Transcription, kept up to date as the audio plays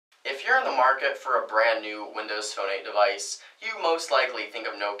you're in the market for a brand new Windows Phone 8 device, you most likely think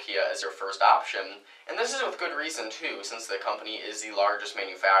of Nokia as your first option, and this is with good reason too, since the company is the largest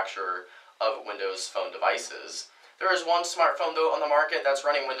manufacturer of Windows Phone devices. There is one smartphone though on the market that's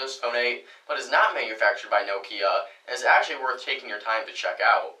running Windows Phone 8, but is not manufactured by Nokia, and is actually worth taking your time to check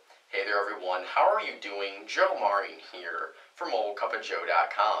out. Hey there everyone, how are you doing? Joe Maureen here from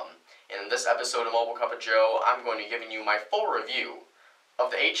MobileCupOfJoe.com. And in this episode of Mobile Cup of Joe, I'm going to be giving you my full review of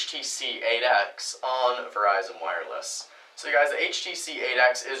the HTC 8X on Verizon Wireless. So you guys, the HTC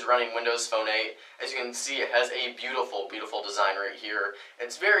 8X is running Windows Phone 8. As you can see, it has a beautiful, beautiful design right here.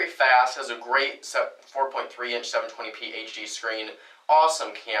 It's very fast, has a great 4.3-inch 720p HD screen,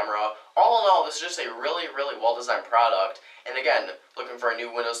 awesome camera. All in all, this is just a really, really well-designed product. And again, looking for a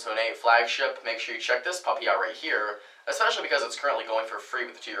new Windows Phone 8 flagship, make sure you check this puppy out right here, especially because it's currently going for free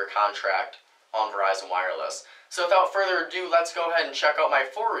with a 2-year contract on Verizon Wireless. So without further ado, let's go ahead and check out my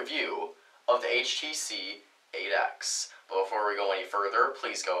full review of the HTC 8X. But before we go any further,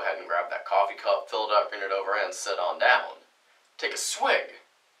 please go ahead and grab that coffee cup, fill it up, bring it over, and sit on down. Take a swig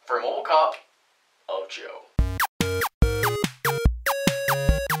for a Mobile Cup of Joe.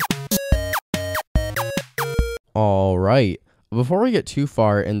 Alright, before we get too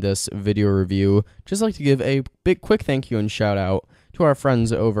far in this video review, just like to give a quick thank you and shout out to our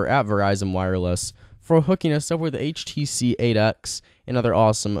friends over at Verizon Wireless for hooking us up with the HTC 8X and other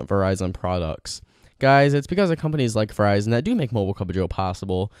awesome Verizon products. Guys, it's because of companies like Verizon that do make Mobile Cup of Joe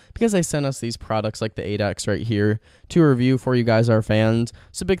possible, because they sent us these products like the 8X right here to review for you guys, our fans.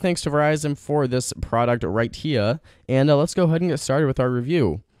 So big thanks to Verizon for this product right here, and let's go ahead and get started with our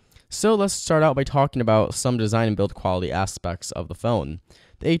review. So let's start out by talking about some design and build quality aspects of the phone.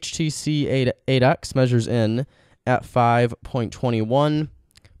 The HTC 8X measures in at 5.21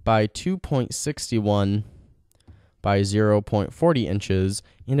 by 2.61 by 0.40 inches,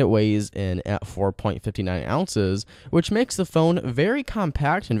 and it weighs in at 4.59 ounces, which makes the phone very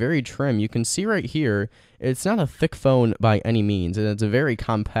compact and very trim. You can see right here, it's not a thick phone by any means, and it's very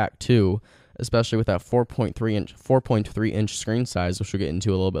compact too, especially with that 4.3-inch screen size, which we'll get into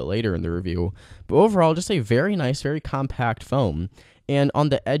a little bit later in the review. But overall, just a very nice, very compact phone. And on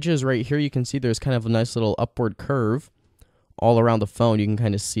the edges right here, you can see there's kind of a nice little upward curve all around the phone. You can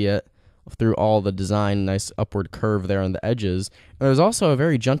kind of see it through all the design, nice upward curve there on the edges. And there's also a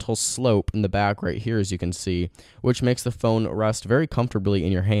very gentle slope in the back right here, as you can see, which makes the phone rest very comfortably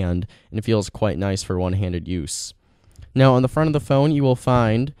in your hand, and it feels quite nice for one-handed use. Now, on the front of the phone, you will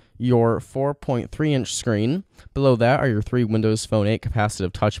find your 4.3-inch screen. Below that are your 3 Windows Phone 8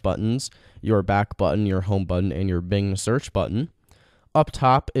 capacitive touch buttons, your back button, your home button, and your Bing search button. Up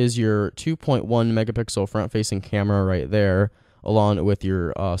top is your 2.1 megapixel front-facing camera right there, along with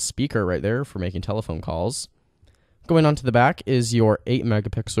your speaker right there for making telephone calls. Going on to the back is your 8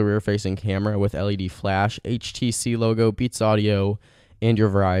 megapixel rear-facing camera with LED flash, HTC logo, Beats Audio, and your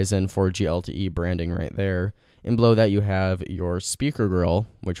Verizon 4G LTE branding right there. And below that you have your speaker grill,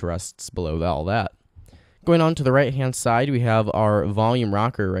 which rests below all that. Going on to the right-hand side, we have our volume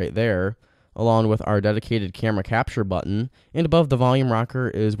rocker right there, along with our dedicated camera capture button. And above the volume rocker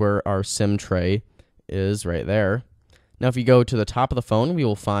is where our SIM tray is right there. Now, if you go to the top of the phone, we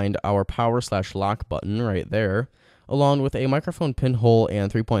will find our power/lock button right there, along with a microphone pinhole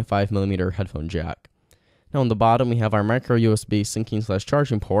and 3.5mm headphone jack. Now, on the bottom, we have our micro USB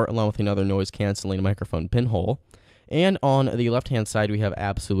syncing/charging port, along with another noise-canceling microphone pinhole. And on the left-hand side, we have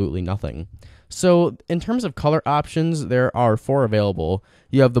absolutely nothing. So, in terms of color options, there are 4 available.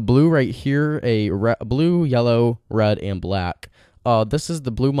 You have the blue right here, a blue, yellow, red, and black. This is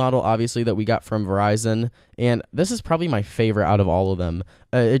the blue model, obviously, that we got from Verizon, and this is probably my favorite out of all of them.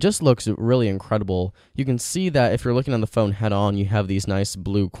 It just looks really incredible. You can see that if you're looking on the phone head-on, you have these nice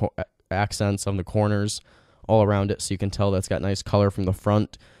blue accents on the corners all around it, so you can tell that's got nice color from the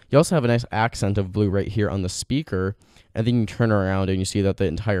front. You also have a nice accent of blue right here on the speaker, and then you turn around and you see that the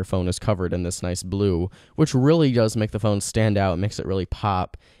entire phone is covered in this nice blue, which really does make the phone stand out, makes it really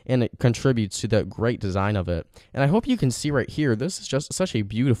pop, and it contributes to the great design of it. And I hope you can see right here, this is just such a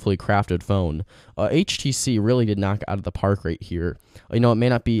beautifully crafted phone. HTC really did knock it out of the park right here. You know, it may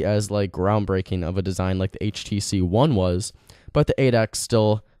not be as like groundbreaking of a design like the HTC One was, but the 8X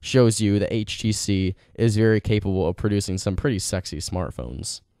still shows you that HTC is very capable of producing some pretty sexy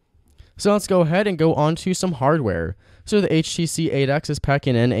smartphones. So let's go ahead and go on to some hardware. So the HTC 8X is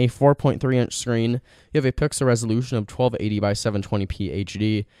packing in a 4.3-inch screen. You have a pixel resolution of 1280 by 720p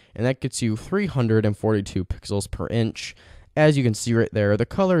HD, and that gets you 342 pixels per inch. As you can see right there, the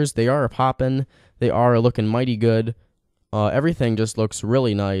colors, they are popping. They are looking mighty good. Everything just looks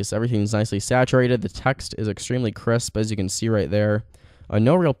really nice. Everything's nicely saturated. The text is extremely crisp, as you can see right there.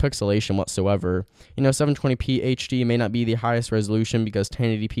 No real pixelation whatsoever. 720p HD may not be the highest resolution because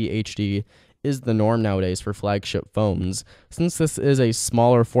 1080p HD is the norm nowadays for flagship phones. Since this is a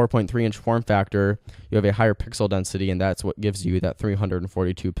smaller 4.3-inch form factor, you have a higher pixel density, and that's what gives you that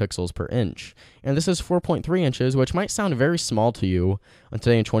 342 pixels per inch. And this is 4.3 inches, which might sound very small to you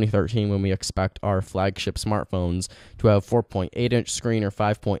today in 2013 when we expect our flagship smartphones to have 4.8-inch screen or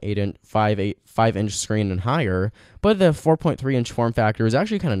 5.8-inch screen and higher. But the 4.3-inch form factor is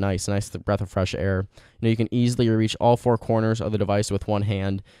actually kind of nice, a nice breath of fresh air. You can easily reach all four corners of the device with one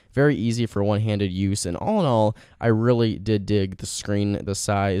hand. Very easy for one-handed use, and all in all, I really did dig the screen, the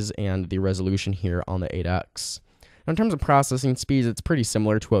size, and the resolution here on the 8X. Now, in terms of processing speeds, it's pretty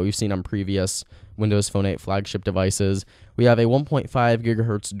similar to what we've seen on previous Windows Phone 8 flagship devices. We have a 1.5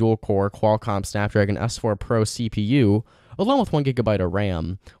 GHz dual-core Qualcomm Snapdragon S4 Pro CPU, along with 1 GB of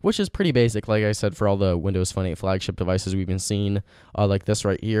RAM, which is pretty basic, like I said, for all the Windows Phone 8 flagship devices we've been seeing, like this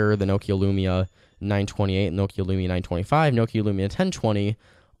right here, the Nokia Lumia 928, Nokia Lumia 925, Nokia Lumia 1020,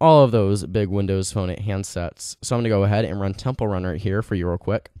 all of those big Windows Phone 8 handsets. So I'm going to go ahead and run Temple Run right here for you real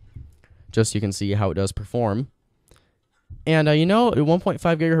quick, just so you can see how it does perform. And a 1.5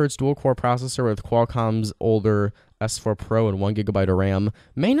 GHz dual-core processor with Qualcomm's older S4 Pro and 1 GB of RAM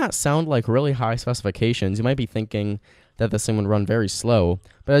may not sound like really high specifications. You might be thinking that this thing would run very slow,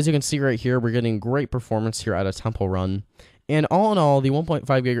 but as you can see right here, we're getting great performance here at a Temple Run. And all in all, the 1.5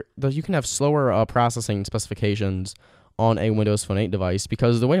 GHz, you can have slower processing specifications on a Windows Phone 8 device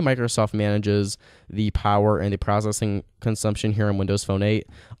because the way Microsoft manages the power and the processing consumption here on Windows Phone 8,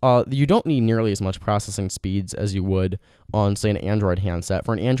 you don't need nearly as much processing speeds as you would on, say, an Android handset.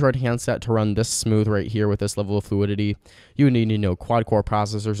 For an Android handset to run this smooth right here with this level of fluidity, you would need, quad-core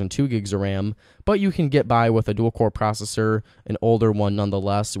processors and 2 gigs of RAM, but you can get by with a dual-core processor, an older one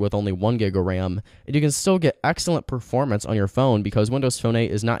nonetheless, with only 1 gig of RAM, and you can still get excellent performance on your phone because Windows Phone 8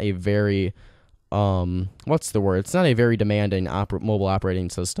 is not a very it's not a very demanding mobile operating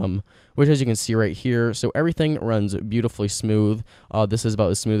system, which as you can see right here, so everything runs beautifully smooth. This is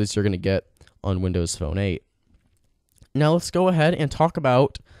about as smooth as you're going to get on Windows Phone 8. Now let's go ahead and talk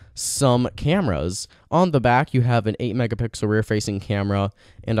about some cameras. On the back, you have an 8 megapixel rear-facing camera,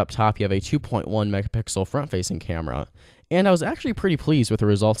 and up top, you have a 2.1 megapixel front-facing camera. And I was actually pretty pleased with the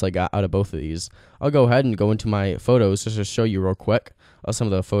results I got out of both of these. I'll go ahead and go into my photos just to show you real quick some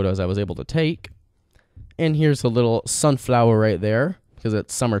of the photos I was able to take. And here's a little sunflower right there, because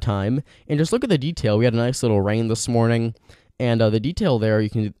it's summertime. And just look at the detail. We had a nice little rain this morning. And the detail there,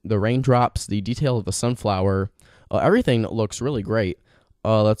 the raindrops, the detail of the sunflower, everything looks really great.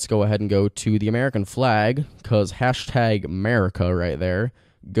 Let's go ahead and go to the American flag, because hashtag America right there.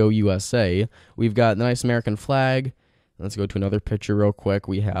 Go USA. We've got the nice American flag. Let's go to another picture real quick.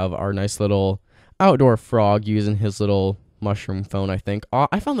 We have our nice little outdoor frog using his little mushroom phone, I think.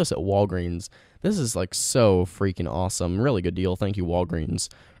 I found this at Walgreens. This is like so freaking awesome. Really good deal. Thank you, Walgreens,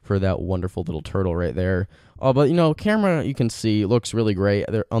 for that wonderful little turtle right there. But camera, you can see, looks really great.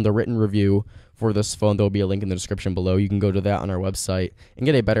 On the written review for this phone, there'll be a link in the description below. You can go to that on our website and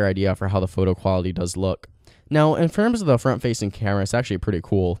get a better idea for how the photo quality does look. Now, in terms of the front-facing camera, it's actually pretty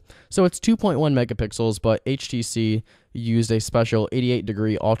cool. So it's 2.1 megapixels, but HTC used a special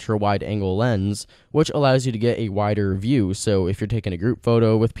 88-degree ultra-wide angle lens, which allows you to get a wider view. So if you're taking a group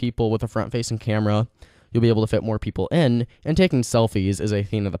photo with people with a front-facing camera, you'll be able to fit more people in, and taking selfies is a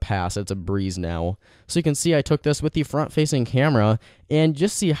thing of the past. It's a breeze now. So you can see I took this with the front-facing camera, and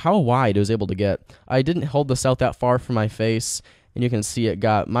just see how wide it was able to get. I didn't hold this out that far from my face, and you can see it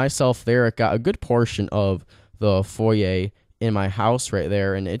got myself there. It got a good portion of the foyer in my house right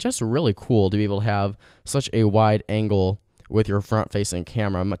there, and it's just really cool to be able to have such a wide angle with your front-facing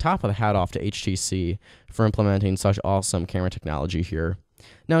camera. I'm top of the hat off to HTC for implementing such awesome camera technology here.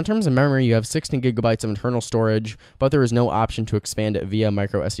 Now, in terms of memory, you have 16 gigabytes of internal storage, but there is no option to expand it via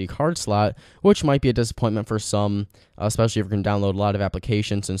micro SD card slot, which might be a disappointment for some, especially if you can download a lot of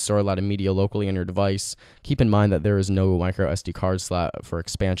applications and store a lot of media locally on your device. Keep in mind that there is no micro SD card slot for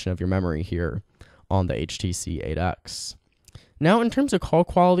expansion of your memory here on the HTC 8X. Now, in terms of call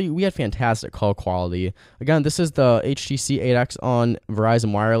quality, we had fantastic call quality. Again, this is the HTC 8X on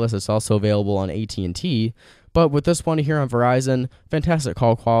Verizon Wireless. It's also available on AT&T. But with this one here on Verizon, fantastic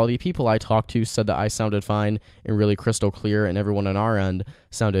call quality. People I talked to said that I sounded fine and really crystal clear, and everyone on our end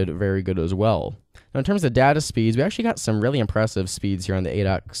sounded very good as well. Now, in terms of data speeds, we actually got some really impressive speeds here on the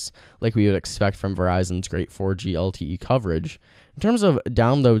 8X, like we would expect from Verizon's great 4G LTE coverage. In terms of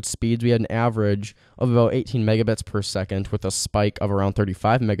download speeds, we had an average of about 18 megabits per second with a spike of around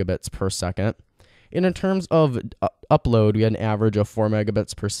 35 megabits per second. And in terms of upload, we had an average of 4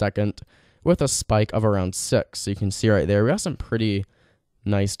 megabits per second with a spike of around 6. So you can see right there, we have some pretty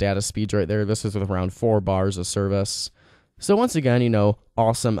Nice data speeds right there. This is with around 4 bars of service. So once again,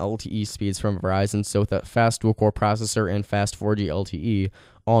 awesome LTE speeds from Verizon. So with that fast dual-core processor and fast 4G LTE,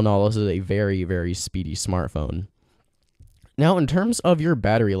 all in all, this is a very, very speedy smartphone. Now, in terms of your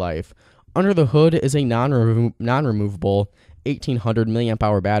battery life, under the hood is a non-removable 1800 milliamp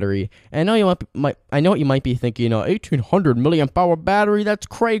hour battery. And I know what you might be thinking, 1800 milliamp hour battery, that's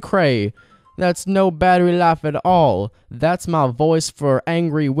cray-cray. That's no battery life at all. That's my voice for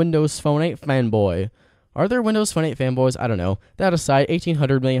angry Windows Phone 8 fanboy. Are there Windows Phone 8 fanboys? I don't know. That aside,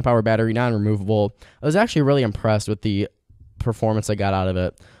 1800 milliamp hour battery, non-removable. I was actually really impressed with the performance I got out of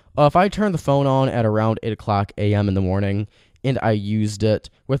it. If I turned the phone on at around 8 o'clock a.m. in the morning, and I used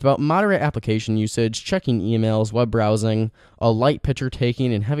it with about moderate application usage, checking emails, web browsing, a light picture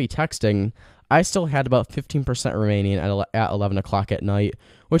taking, and heavy texting, I still had about 15% remaining at 11 o'clock at night,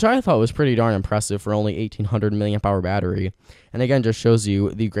 which I thought was pretty darn impressive for only 1800 milliamp hour battery. And again, just shows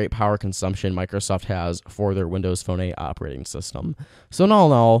you the great power consumption Microsoft has for their Windows Phone 8 operating system. So in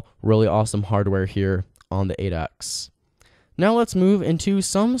all, really awesome hardware here on the 8X. Now let's move into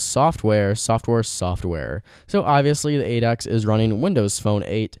some software. So obviously the 8X is running Windows Phone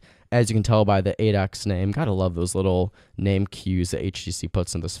 8, as you can tell by the 8X name. Gotta love those little name cues that HTC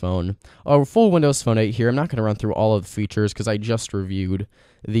puts in this phone. Full Windows Phone 8 here. I'm not going to run through all of the features because I just reviewed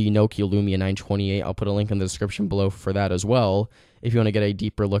the Nokia Lumia 928. I'll put a link in the description below for that as well if you want to get a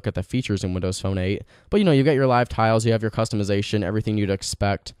deeper look at the features in Windows Phone 8. But you got your live tiles, you have your customization, everything you'd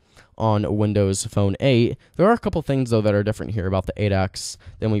expect on Windows Phone 8. There are a couple things, though, that are different here about the 8X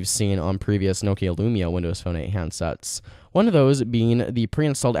than we've seen on previous Nokia Lumia Windows Phone 8 handsets. One of those being the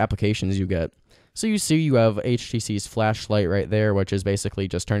pre-installed applications you get. So you see you have HTC's flashlight right there, which is basically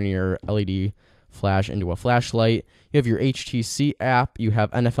just turning your LED flash into a flashlight. You have your HTC app, you have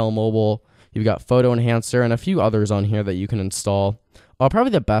NFL Mobile, you've got Photo Enhancer, and a few others on here that you can install.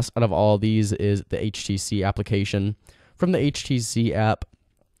 Probably the best out of all of these is the HTC application. From the HTC app,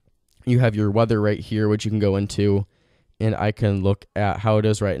 you have your weather right here, which you can go into, and I can look at how it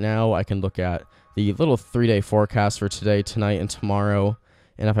is right now. I can look at the little 3-day forecast for today, tonight, and tomorrow.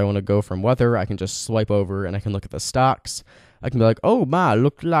 And if I want to go from weather, I can just swipe over and I can look at the stocks. I can be like, oh my,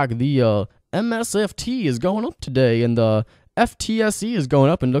 look like the MSFT is going up today, and the FTSE is going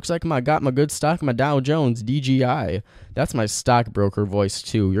up, and looks like I got my good stock, my Dow Jones, DGI. That's my stockbroker voice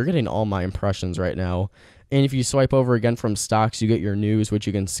too. You're getting all my impressions right now. And if you swipe over again from stocks, you get your news, which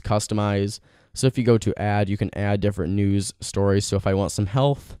you can customize. So if you go to add, you can add different news stories. So if I want some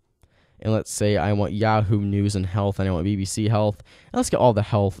health, and let's say I want Yahoo News and Health, and I want BBC Health, and let's get all the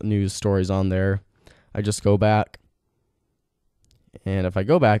health news stories on there. I just go back. And if I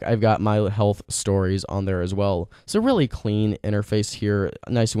go back, I've got my health stories on there as well. So really clean interface here.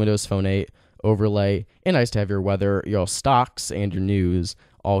 Nice Windows Phone 8 overlay. And nice to have your weather, your stocks, and your news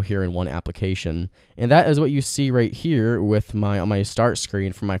all here in one application. And that is what you see right here with on my start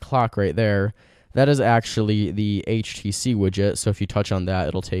screen for my clock right there. That is actually the HTC widget. So if you touch on that,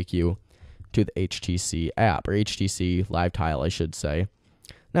 it'll take you to the HTC app, or HTC Live Tile, I should say.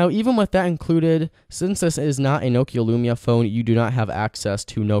 Now, even with that included, since this is not a Nokia Lumia phone, you do not have access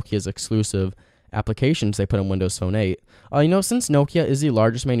to Nokia's exclusive applications they put in Windows Phone 8. Since Nokia is the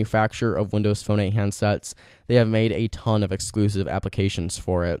largest manufacturer of Windows Phone 8 handsets, they have made a ton of exclusive applications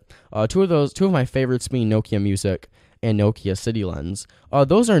for it. Two of my favorites being Nokia Music and Nokia City Lens.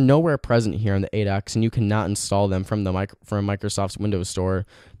 Those are nowhere present here on the 8X, and you cannot install them from Microsoft's Windows Store.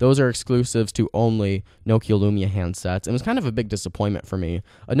 Those are exclusives to only Nokia Lumia handsets. It was kind of a big disappointment for me.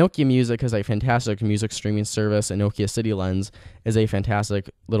 Nokia Music is a fantastic music streaming service, and Nokia City Lens is a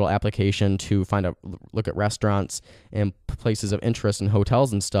fantastic little application to look at restaurants and places of interest in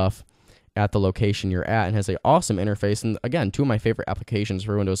hotels and stuff at the location you're at, and has an awesome interface. And again, two of my favorite applications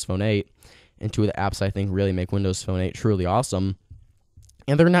for Windows Phone 8. And two of the apps I think really make Windows Phone 8 truly awesome.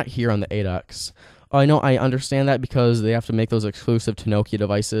 And they're not here on the 8X. I know I understand that because they have to make those exclusive to Nokia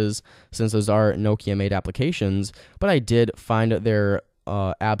devices, since those are Nokia-made applications. But I did find their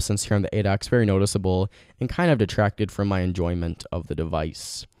absence here on the 8X very noticeable and kind of detracted from my enjoyment of the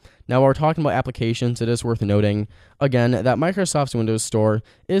device. Now, while we're talking about applications, it is worth noting, again, that Microsoft's Windows Store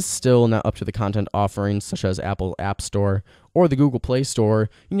is still not up to the content offerings such as Apple App Store or the Google Play Store.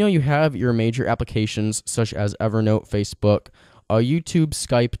 You have your major applications such as Evernote, Facebook, YouTube,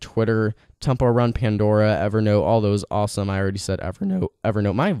 Skype, Twitter, Temple Run, Pandora, Evernote, all those awesome. I already said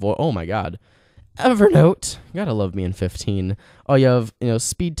Evernote. Oh my God. Evernote, gotta love me in 15. Oh, you have,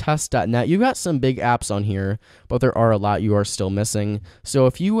 speedtest.net. You got some big apps on here, but there are a lot you are still missing. So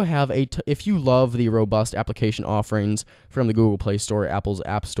if you have if you love the robust application offerings from the Google Play Store, Apple's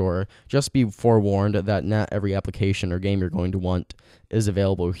App Store, just be forewarned that not every application or game you're going to want is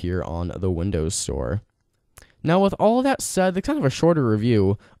available here on the Windows Store. Now, with all of that said, it's kind of a shorter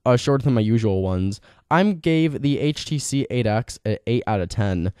review, shorter than my usual ones. I gave the HTC 8X an 8 out of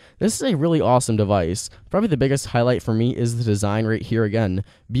 10. This is a really awesome device. Probably the biggest highlight for me is the design right here again.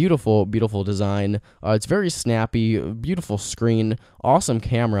 Beautiful, beautiful design. It's very snappy, beautiful screen, awesome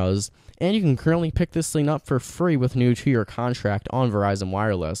cameras, and you can currently pick this thing up for free with a new 2-year contract on Verizon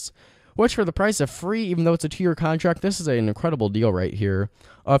Wireless. Which, for the price of free, even though it's a 2-year contract, this is an incredible deal right here.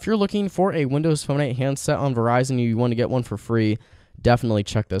 If you're looking for a Windows Phone 8 handset on Verizon and you want to get one for free, definitely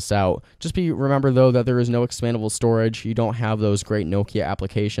check this out. Just remember, though, that there is no expandable storage. You don't have those great Nokia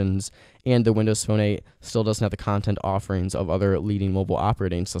applications, and the Windows Phone 8 still doesn't have the content offerings of other leading mobile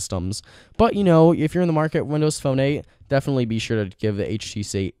operating systems. But, if you're in the market Windows Phone 8, definitely be sure to give the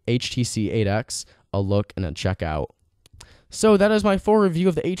HTC 8X a look and a check out. So that is my full review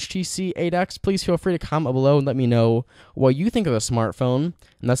of the HTC 8X. Please feel free to comment below and let me know what you think of the smartphone.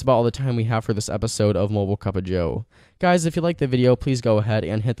 And that's about all the time we have for this episode of Mobile Cup of Joe. Guys, if you liked the video, please go ahead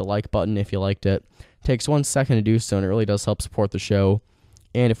and hit the like button if you liked it. It takes 1 second to do so, and it really does help support the show.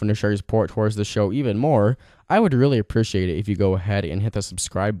 And if you want to show your support towards the show even more, I would really appreciate it if you go ahead and hit the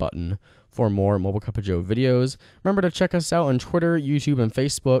subscribe button for more Mobile Cup of Joe videos. Remember to check us out on Twitter, YouTube, and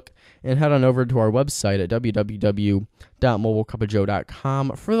Facebook, and head on over to our website at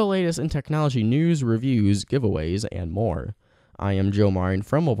www.mobilecupofjoe.com for the latest in technology news, reviews, giveaways, and more. I am Joe Marin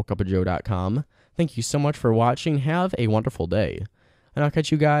from mobilecupofjoe.com. Thank you so much for watching. Have a wonderful day, and I'll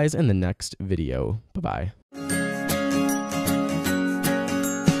catch you guys in the next video. Bye-bye.